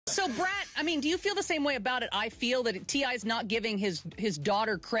So, Brett, I mean, do you feel the same way about it? I feel that T.I.'s not giving his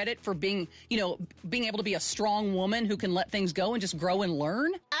daughter credit for being able to be a strong woman who can let things go and just grow and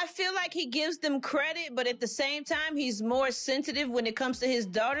learn. I feel like he gives them credit, but at the same time, he's more sensitive when it comes to his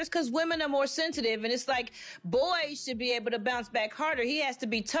daughters because women are more sensitive. And it's like boys should be able to bounce back harder. He has to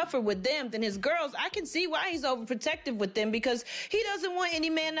be tougher with them than his girls. I can see why he's overprotective with them because he doesn't want any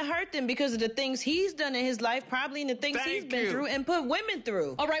man to hurt them because of the things he's done in his life, probably, and the things he's been through and put women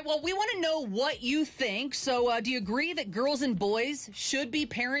through. All right, well, we want to know what you think. So do you agree that girls and boys should be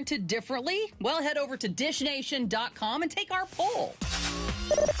parented differently? Well, head over to dishnation.com and take our poll.